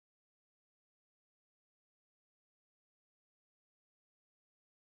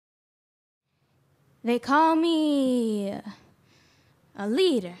They call me a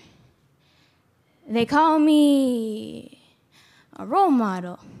leader. They call me a role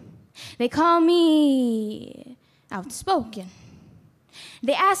model. They call me outspoken.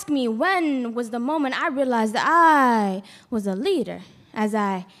 They ask me when was the moment I realized that I was a leader, as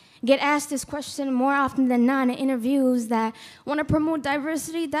I get asked this question more often than not in interviews that want to promote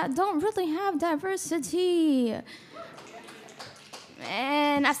diversity that don't really have diversity.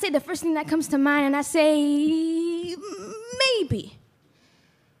 And I say the first thing that comes to mind, and I say, maybe.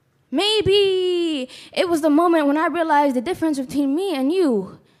 Maybe it was the moment when I realized the difference between me and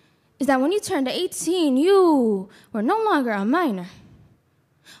you is that when you turned 18, you were no longer a minor.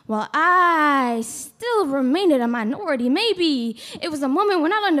 While I still remained a minority, maybe it was the moment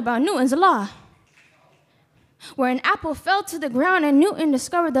when I learned about Newton's law, where an apple fell to the ground and Newton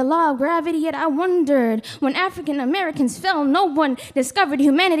discovered the law of gravity. Yet I wondered, when African Americans fell, no one discovered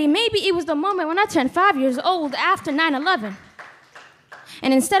humanity. Maybe it was the moment when I turned 5 years old after 9/11.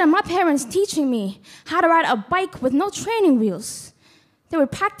 And instead of my parents teaching me how to ride a bike with no training wheels, they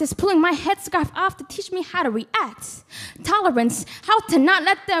would practice pulling my headscarf off to teach me how to react. Tolerance, how to not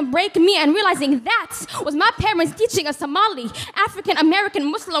let them break me, and realizing that was my parents teaching a Somali, African-American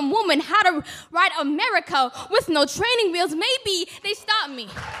Muslim woman how to ride America with no training wheels. Maybe they stopped me.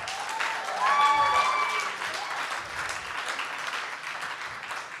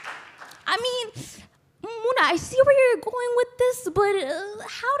 I mean, Muna, I see where you're going with this, but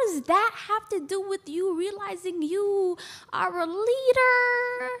how does that have to do with you realizing you are a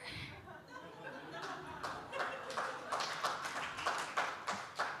leader?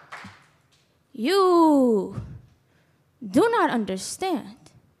 You do not understand.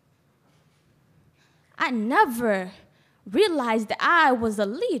 I never realized that I was a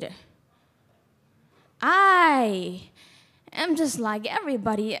leader. I am just like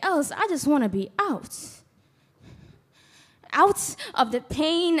everybody else. I just want to be out. Out of the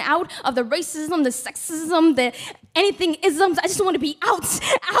pain, out of the racism, the sexism, the anything isms. I just want to be out,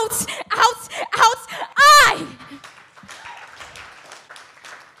 out, out, out.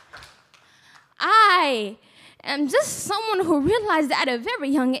 I am just someone who realized that at a very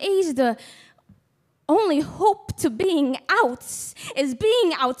young age, the only hope to being out is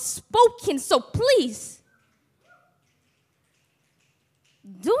being outspoken. So please,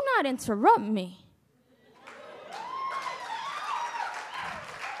 do not interrupt me.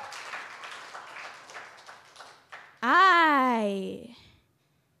 I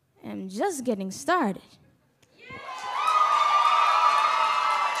am just getting started.